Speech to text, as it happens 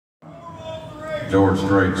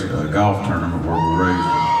Strait's golf tournament where we raised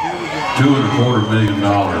 $2.25 million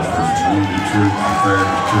for some wounded troops and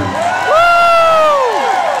Farragut troops.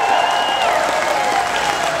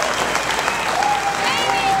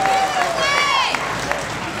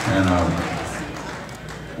 And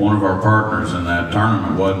one of our partners in that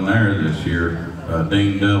tournament wasn't there this year.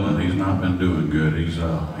 Dean Dillon, he's not been doing good. He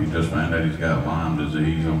just found out he's got Lyme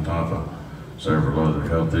disease on top of several other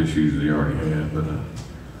health issues he already had. But I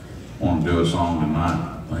want to do a song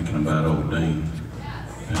tonight thinking about old Dean.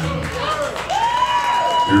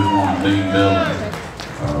 Here's one Dean Dillon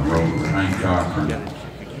wrote with Hank Cochran,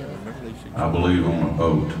 I believe on a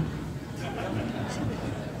boat.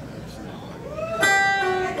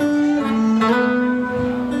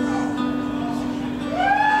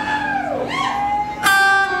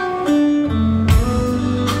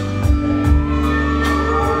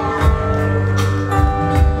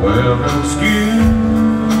 Well, excuse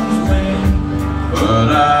me, but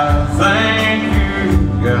I think you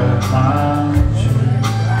got my check.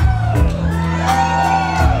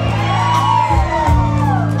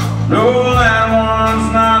 No, that one's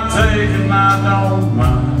not taken, I don't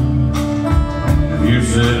mind. You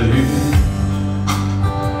sit here,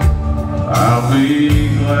 I'll be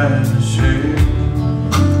glad to share.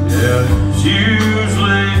 Yeah, it's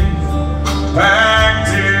usually packed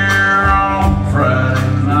here on Friday.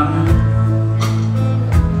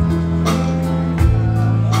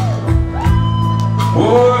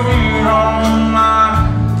 Oh, if you don't mind,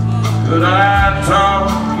 could I talk